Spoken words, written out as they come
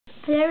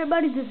Hey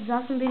everybody, this is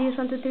Awesome Videos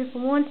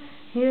 12341.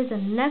 Here's the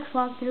next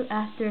walkthrough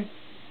after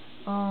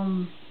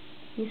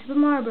New Super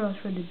Mario Bros.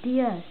 For the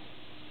DS.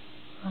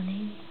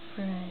 Running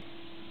Fred.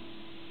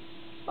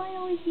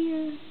 Finally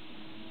here.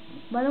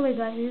 By the way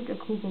guys, here's the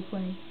Google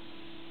Play.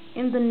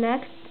 In the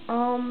next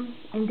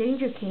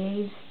Endangered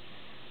Caves,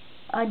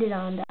 I did it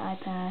on the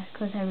iPad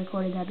because I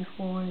recorded that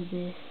before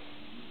this.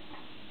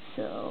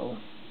 So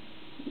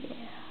yeah.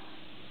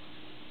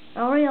 I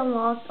already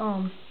unlocked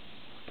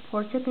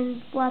 4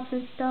 chicken flaps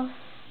and stuff.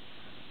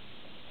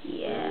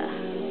 Yeah,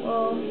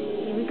 well,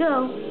 here we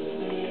go.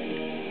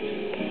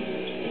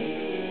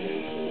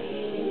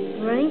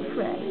 Running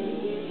Fred.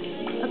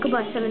 I could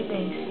buy 7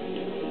 things.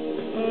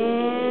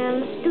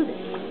 And let's do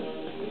this.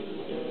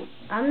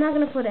 I'm not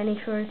gonna put any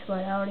shirts, but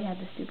I already have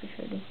the stupid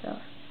shirt and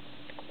stuff.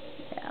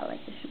 Yeah, I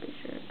like the stupid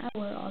shirt. I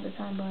wear it all the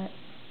time, but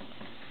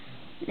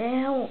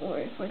now I won't wear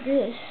it for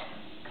this.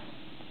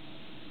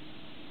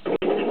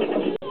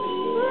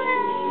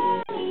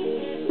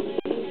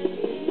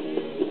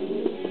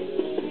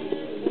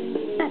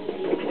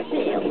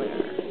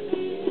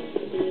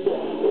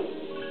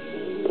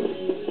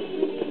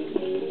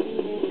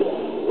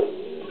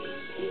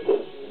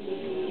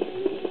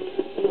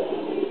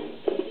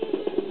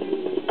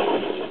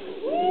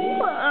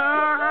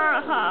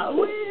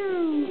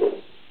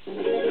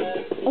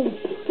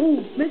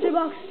 Mystery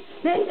box!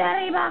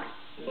 Mystery box!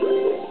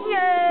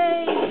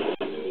 Yay!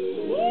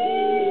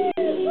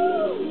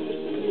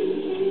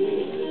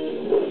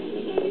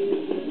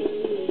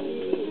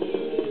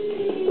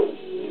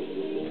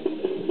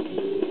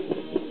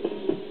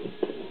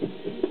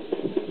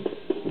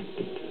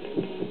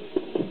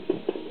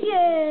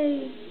 Yay!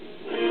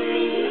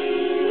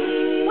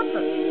 What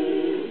the?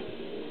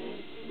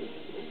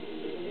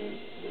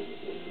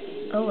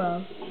 Oh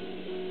well.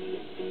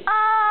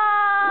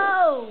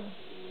 Oh!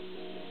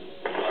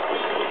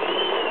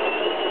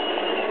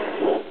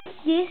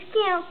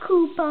 Discount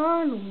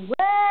coupon,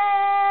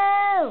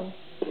 wow!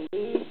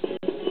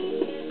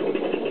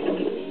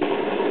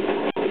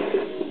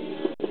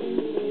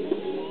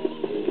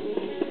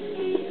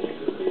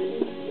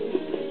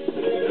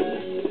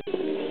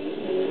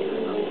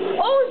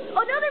 Oh,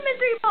 another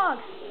mystery box!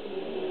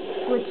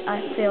 Which I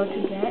failed to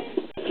get.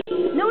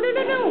 No.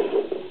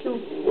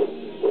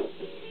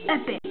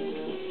 Epic.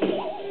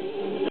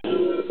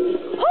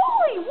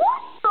 Holy,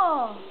 what the?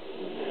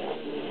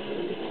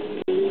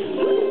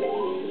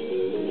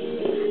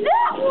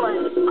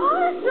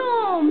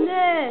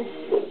 Awesomeness!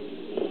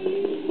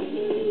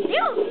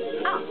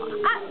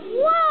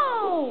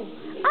 Whoa!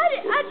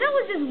 That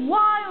was just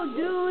wild,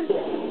 dude.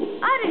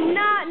 I did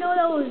not know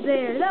that was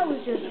there. That was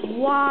just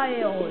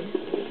wild.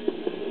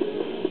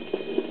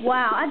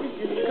 Wow, I just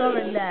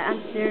discovered that.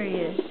 I'm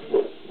serious.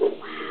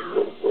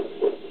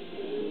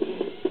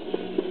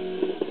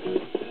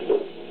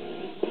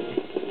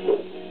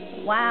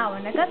 Wow,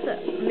 and I got the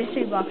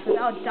mystery box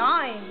without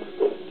dying.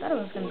 I thought I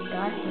was gonna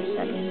die for a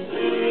second.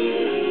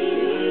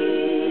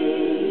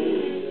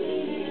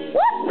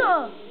 What the?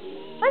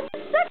 That's the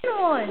second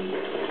one.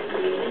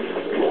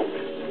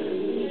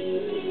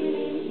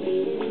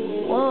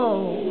 Whoa.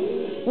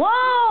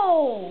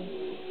 Whoa!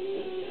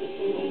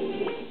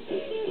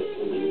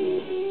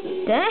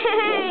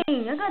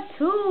 Dang, I got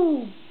 2.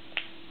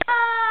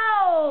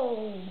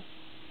 Oh!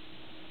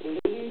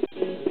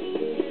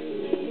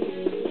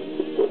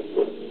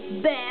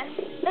 Best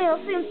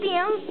awesome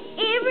thing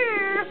ever!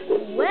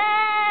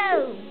 Wow!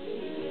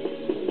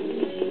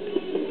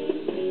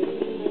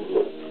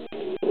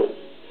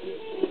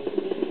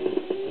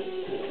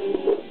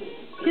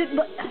 Dude,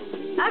 but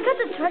I got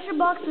the treasure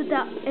box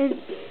without, and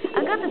I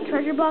got the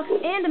treasure box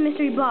and the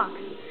mystery box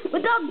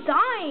without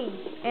dying.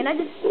 And I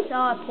just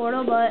saw a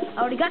portal, but I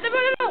already got the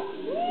portal.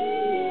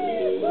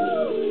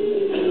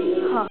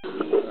 Oh,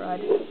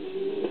 crud.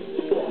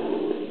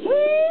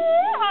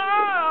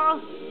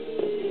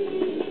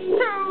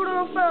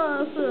 Total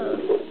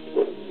fastest.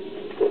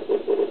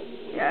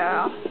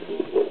 Yeah.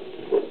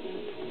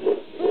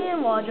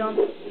 And wall jump.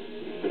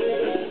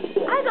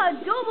 I got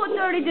double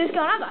 30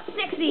 discount. I got 60.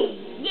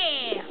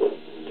 Yeah.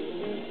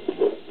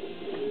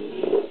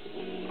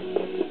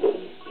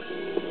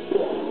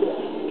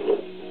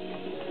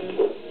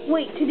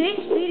 Wait, today's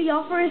speedy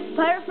offer is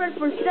Pirate Fred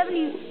for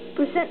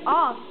 70%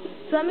 off.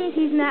 So that means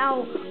he's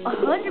now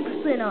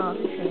 100% off.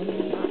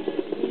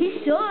 He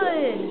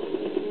should.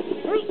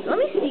 Let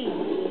me see.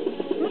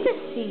 Let me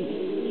just see.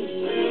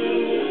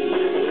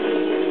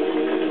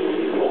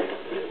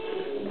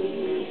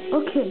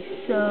 Okay,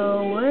 so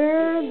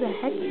where the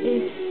heck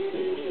is?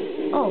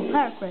 Oh,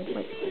 Pirate Fred.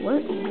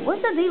 Wait,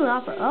 what's the daily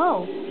offer?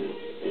 Oh,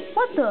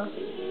 what the?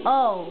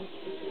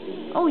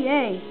 Oh,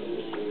 yay.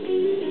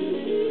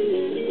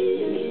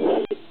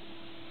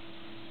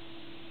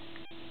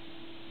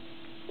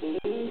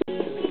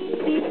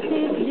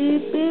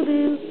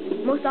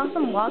 Most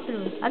awesome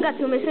walkthrough. I got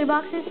 2 mystery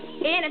boxes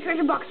and a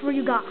treasure box for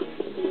you guys.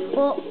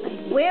 Well,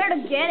 where to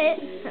get it?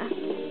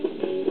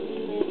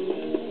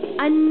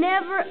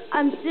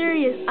 I'm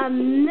serious, I've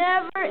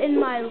never in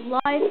my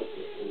life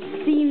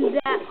seen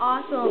that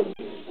awesome.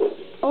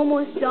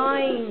 Almost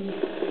dying.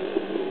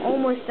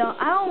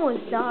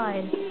 almost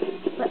died.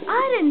 But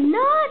I did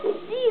not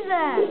see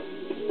that.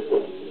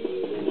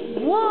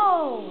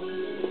 Whoa!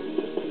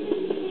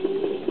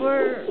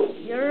 For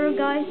your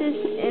guys'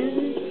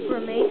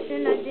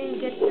 information, I didn't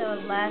get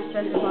the last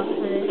treasure box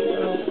for this,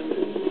 so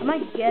I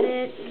might get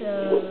it, so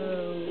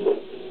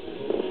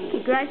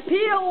keep your eyes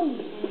peeled!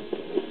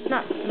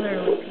 Not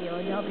literally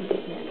peeled, I'll be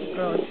just nasty,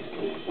 gross.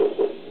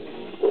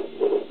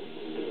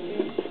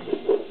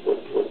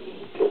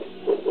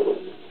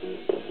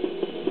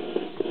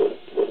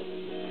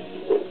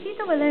 He's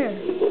over there.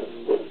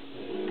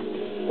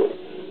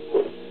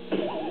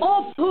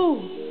 Oh, poo!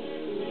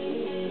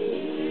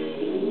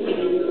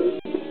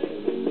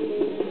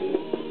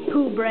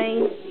 Poo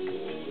brain.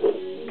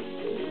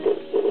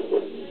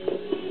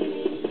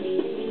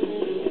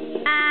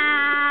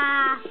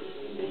 Ah!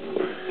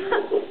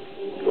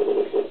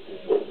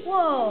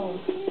 Whoa!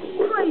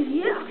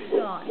 Crazy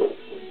action!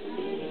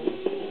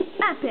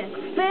 Epic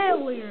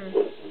failure!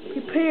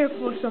 Prepare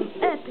for some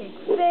epic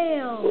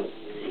fails!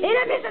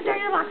 Enemies are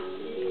turning the box!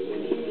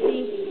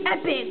 See?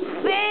 Epic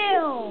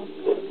fail!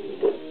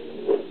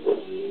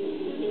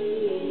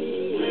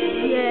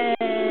 Yay!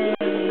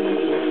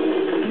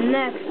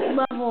 Next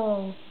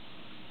level!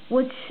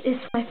 Which is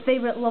my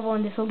favorite level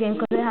in this whole game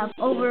because they have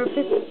over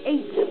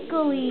 58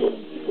 scullies.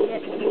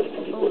 Yes,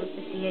 over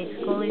 58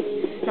 scullies.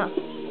 No,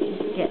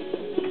 just get.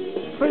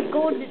 For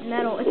golden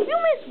medal, if you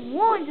miss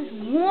one, just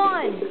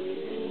one,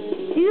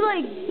 you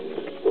like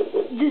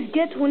just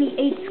get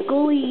 28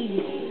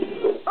 scullies.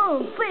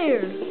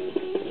 Unfair.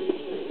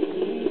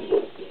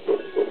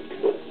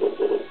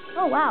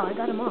 Oh wow, I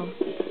got them all.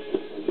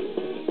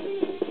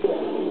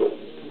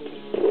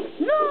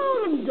 No,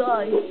 I'm gonna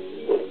die.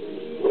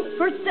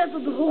 First death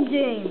of the whole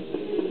game.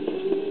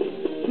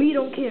 Me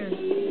don't care.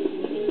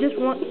 Just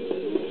want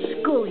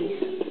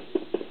Scully's.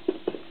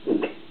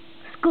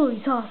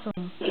 Scully's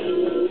awesome.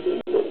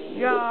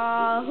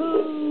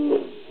 Yahoo!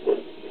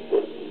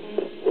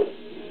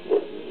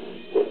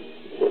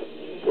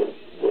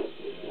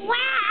 Wah!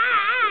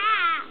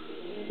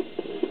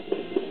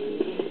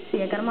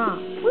 See, I got them all.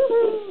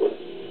 Woohoo!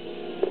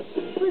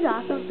 Who's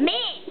awesome? Me!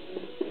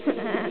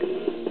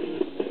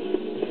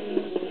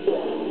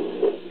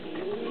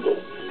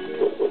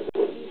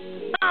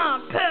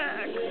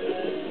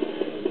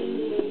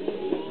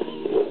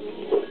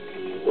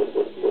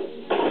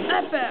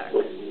 Epic!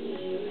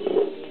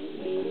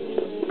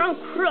 I'm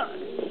crushed!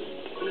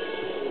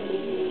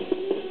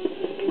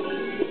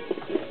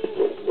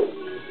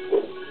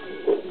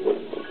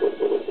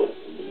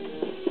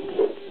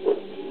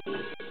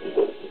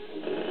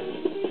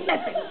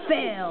 Epic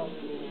fail!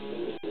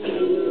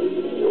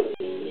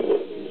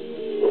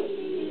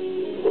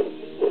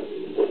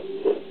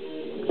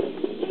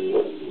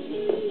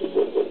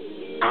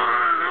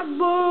 Ah,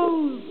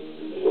 boo!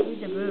 Who's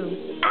the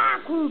boo? Ah,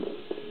 croup!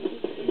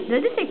 Did I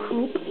just say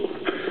croup?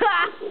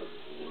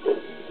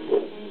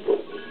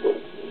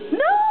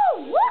 No!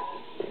 What?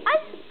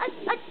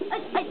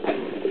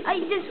 I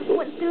just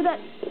went through that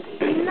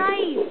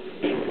knife.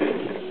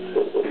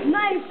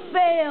 Knife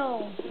fail.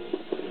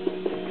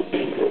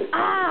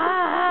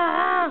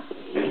 Ah!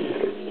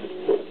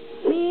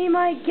 Me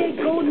might get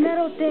gold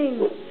medal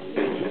thing.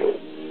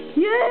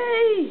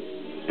 Yay!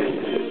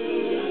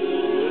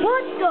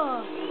 What the?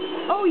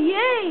 Oh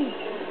yay!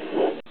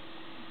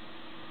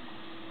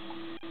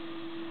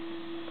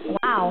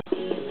 Wow.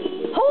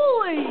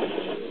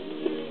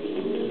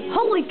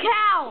 Holy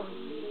cow!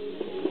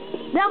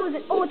 That was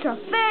an ultra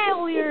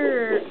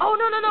failure! Oh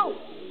no!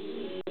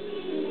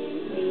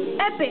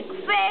 Epic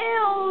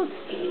fails!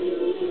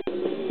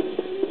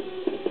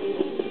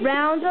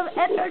 Rounds of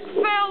epic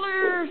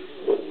failures!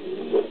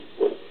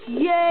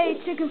 Yay!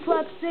 Chicken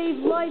flap save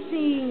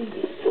lifing!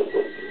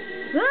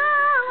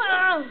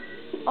 Ah!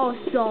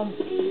 Awesome!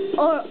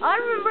 Or I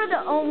remember the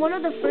one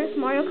of the first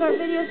Mario Kart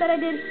videos that I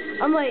did.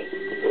 I'm like,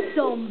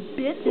 some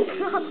bitches.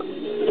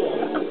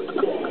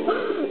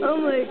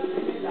 I'm like,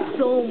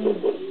 some.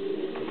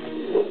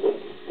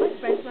 My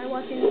friends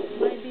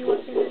might be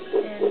watching this,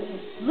 and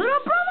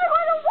little brother,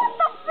 what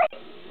the freak?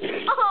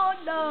 Oh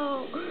no!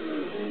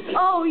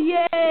 Oh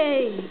yay!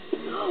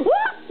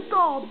 What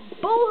the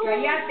bull?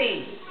 Cállate.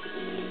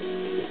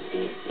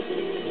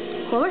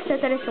 Whoever said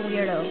that is a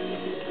weirdo.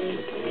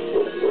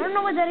 I don't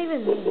know what that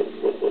even means.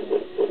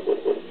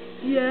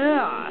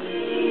 Yeah.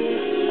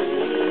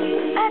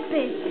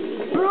 Epic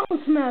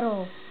bronze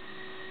medal.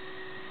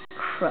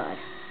 Crud.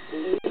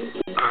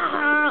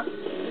 Ah!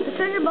 The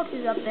treasure box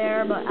is up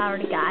there, but I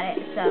already got it,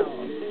 so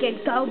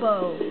get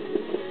Gobo.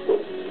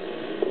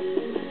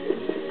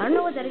 I don't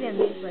know what that even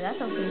means, but that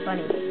sounds pretty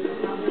funny.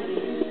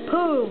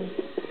 Poo.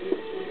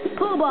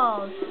 Poo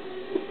balls.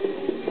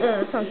 Ugh,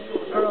 that sounds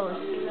gross.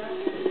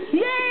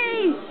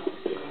 Yay!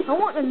 I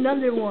want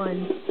another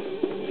one.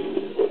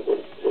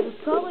 You're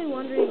probably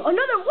wondering,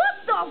 another what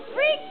the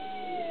freak?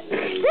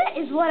 That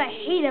is what I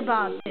hate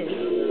about this.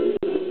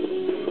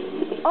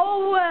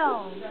 Oh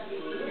well.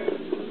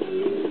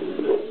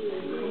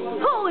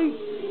 Holy,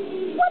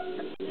 what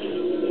the?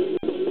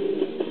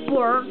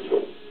 Barf,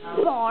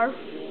 barf,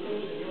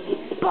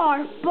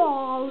 barf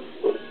balls.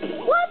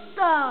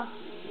 the?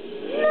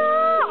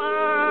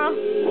 No.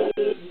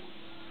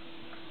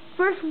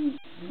 First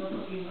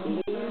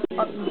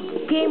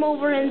game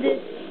over in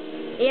this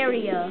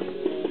area.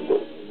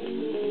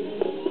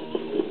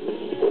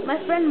 My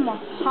friend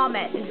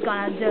Mohammed is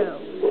gonna do.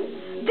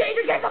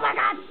 Danger game! Oh my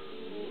god!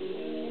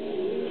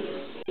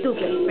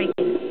 Stupid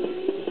freaking.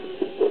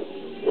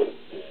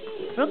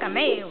 Look at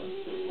me.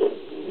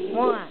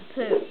 1,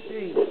 2,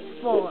 3,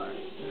 4.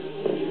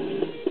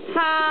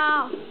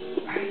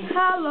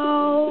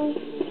 Hello.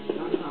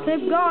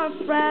 Keep going,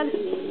 Fred.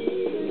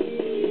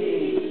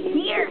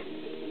 Here.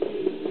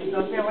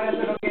 Woo!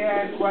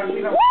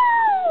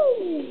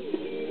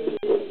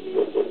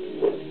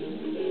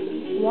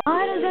 Why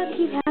does that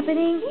keep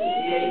happening?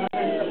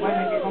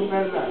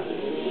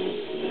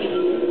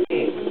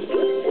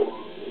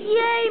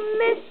 Yay,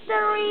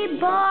 mystery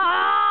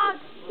box!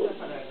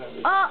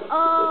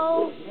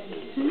 Uh-oh.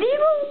 0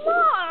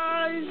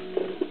 lives!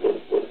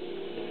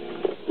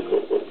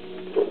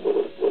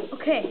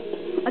 Okay,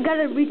 I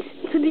gotta reach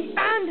to the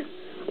end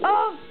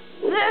of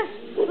this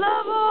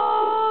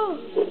level!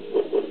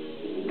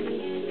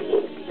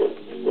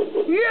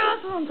 Yeah,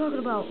 that's what I'm talking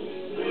about.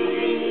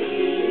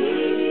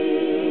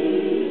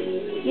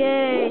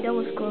 Yay, that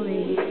was cool.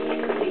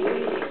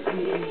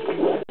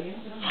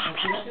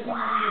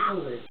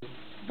 Wow.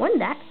 Where'd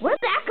that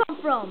come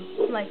from?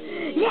 I'm like,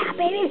 yeah,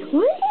 baby.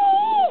 Woo!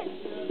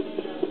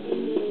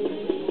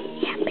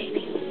 Yeah,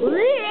 baby. Woo!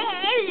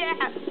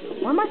 Yeah.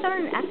 Why am I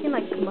starting acting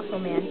like Muscle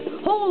Man?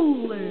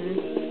 Holy!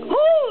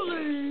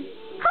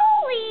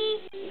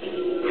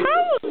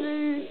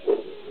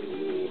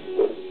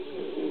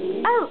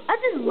 Oh, I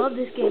just love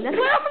this game. That's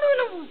why I'm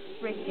doing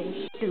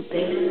freaking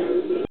stupid.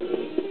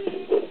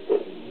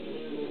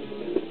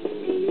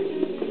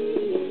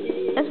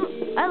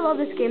 I love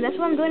this game. That's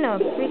why I'm doing a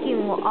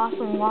freaking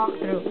awesome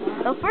walkthrough.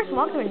 The first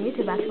walkthrough on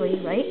YouTube, actually,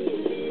 right?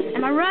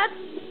 Am I right?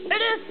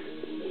 It is.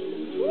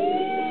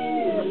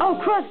 Oh,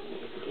 crud!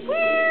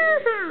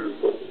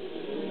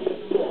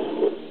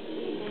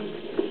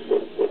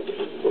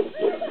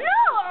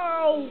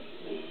 No!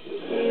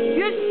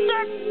 You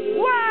suck!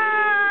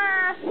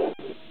 Wow!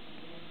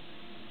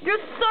 You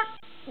suck!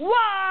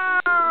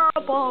 Wow!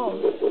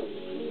 Balls!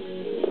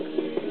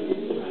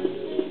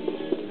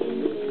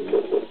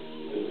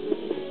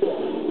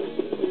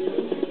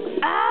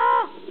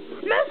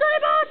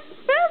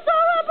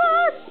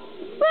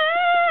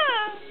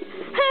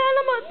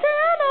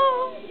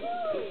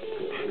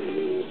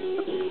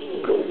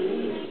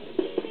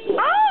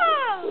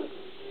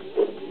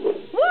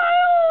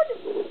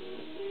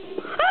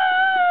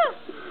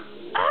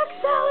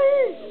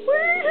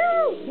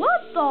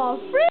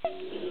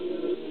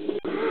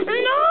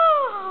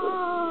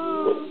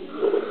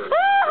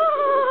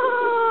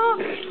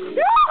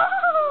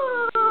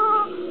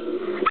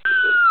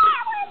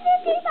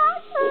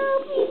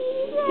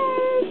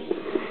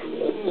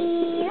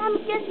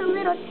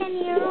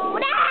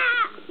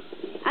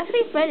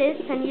 Actually, Fred is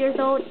 10 years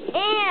old,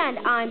 and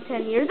I'm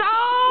 10 years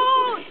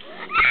old!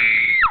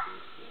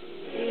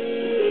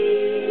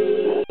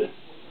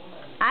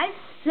 I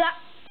suck.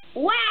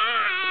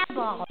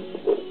 Wow!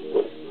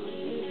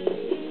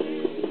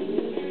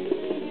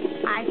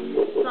 I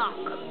suck.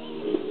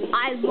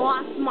 I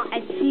lost my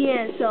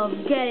chance of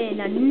getting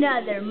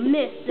another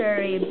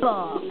mystery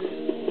box.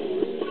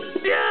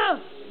 Yeah!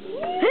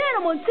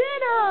 Hannah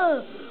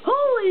Montana!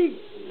 Holy!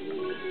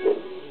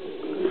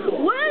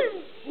 When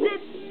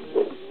did...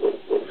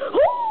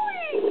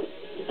 Holy!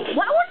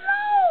 What was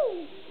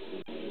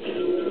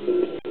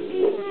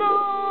no?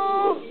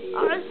 I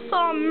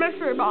saw a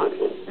mystery box,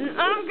 and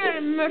I'm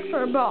getting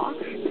mystery box.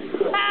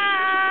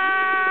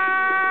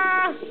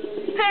 Ah!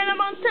 Hannah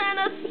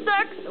Montana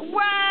sucks.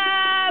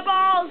 Wow,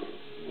 balls!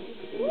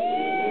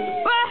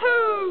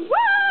 Wahoo!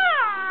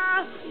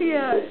 Wah!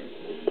 Yes.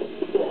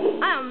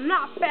 I am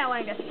not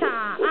failing this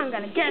time. I'm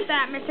gonna get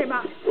that mystery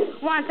box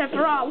once and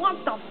for all.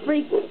 What the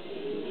freak?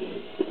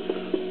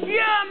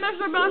 Yeah,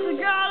 mystery box, I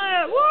got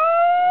it!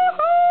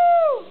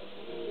 Woohoo!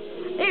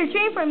 Hey, you're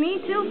cheering for me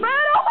too,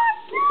 Fred? Oh my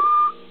god!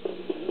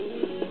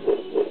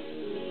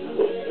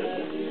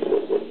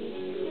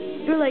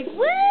 You're like,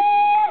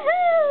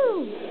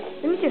 woohoo!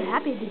 That means you're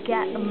happy to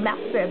get a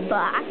mystery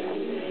box.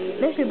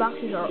 Mystery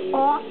boxes are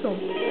awesome.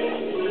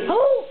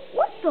 Oh,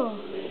 what the?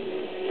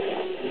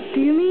 Do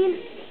you mean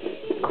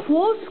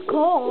close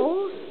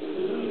calls?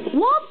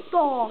 What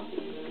the?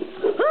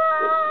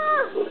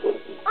 Ah!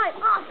 I'm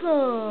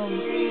awesome!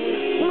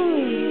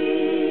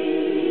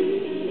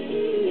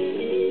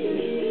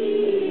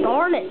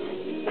 Darn it!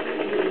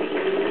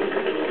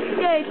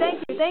 Yay,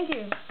 thank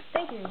you.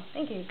 Thank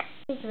you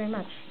very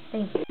much.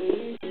 Thank you.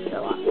 So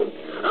awesome.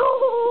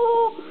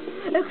 Oh!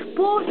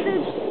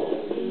 Explosives!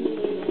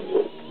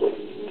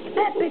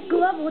 Epic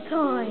level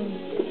time!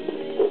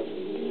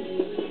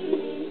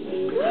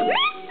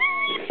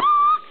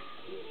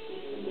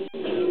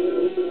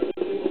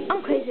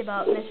 I'm crazy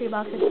about mystery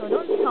boxes, so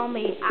don't tell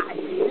me I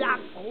suck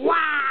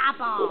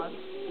wobbles.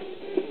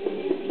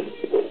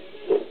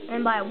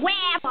 And by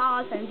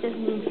wobbles, I just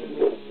mean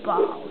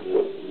balls.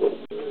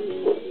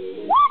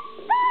 What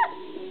the?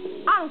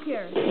 I don't don't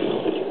care.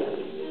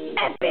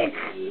 Epic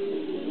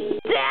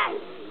death!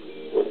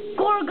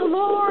 Gore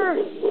galore!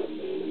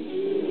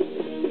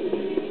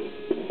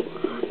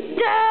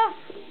 Death!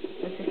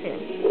 That's just it.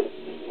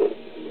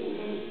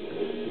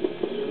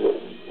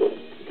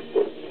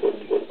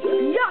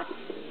 Yes!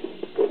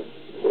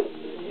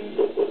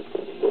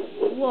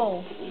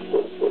 Whoa.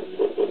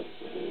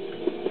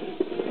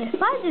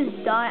 If I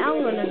just die,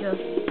 I'm gonna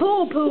just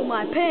poo-poo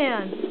my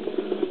pants.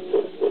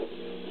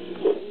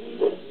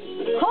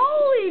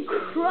 Holy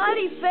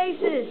cruddy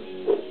faces!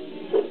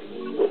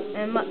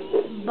 And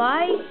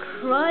by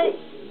crud,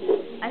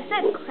 I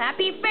said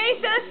crappy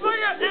faces for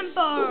your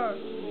emperor!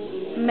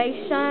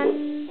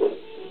 Mason.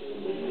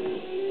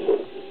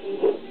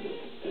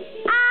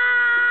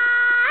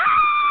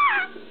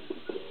 Ah!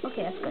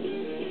 Okay, that's good.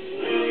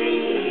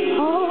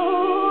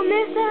 Oh,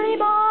 mystery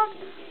box!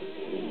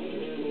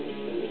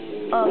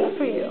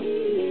 For you.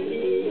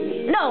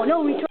 No,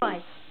 retry.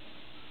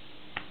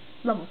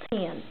 Level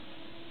 10.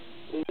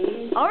 I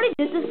already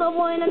did this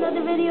level in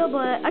another video,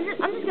 but I'm just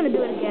gonna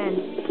do it again.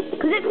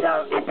 Cause it's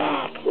so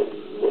epic!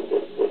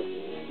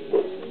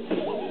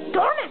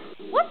 Darn it!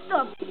 What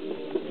the?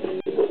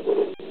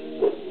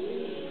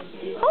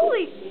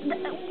 Holy!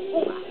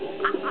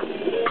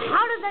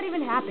 How does that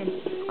even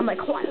happen? I'm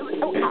like, what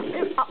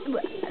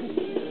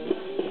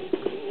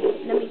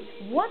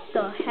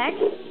the heck?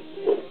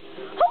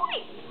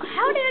 Holy!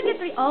 How did I get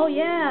 3? Oh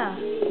yeah,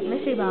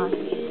 mystery box.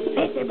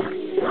 Mystery box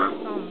is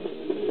awesome.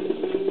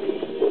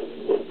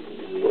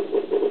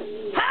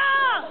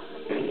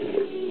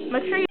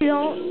 Make sure you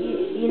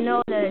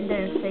know that it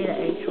didn't say the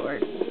H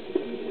word.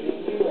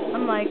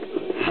 I'm like,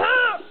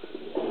 heck!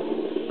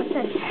 I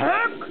said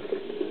heck!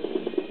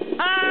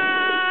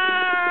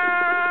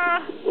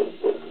 Ah!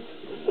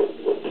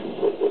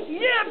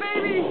 Yeah,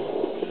 baby!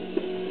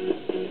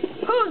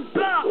 Who's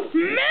back?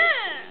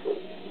 Man!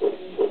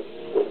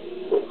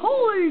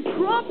 Holy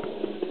crap!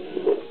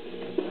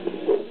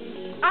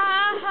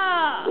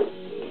 Aha!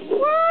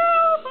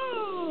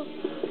 Woohoo!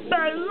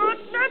 Hey, look,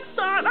 that's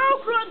not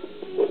awkward!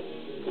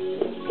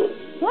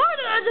 Why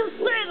did I just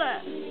say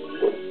that?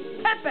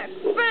 Epic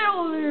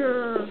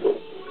failure!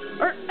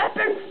 Or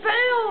epic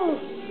fail!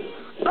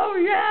 Oh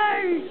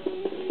yay!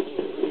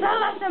 That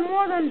lasted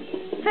more than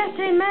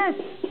 15 minutes!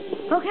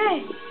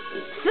 Okay,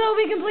 so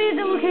we completed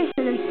the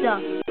location and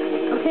stuff.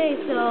 Okay,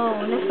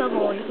 so next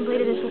level, you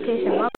completed this location.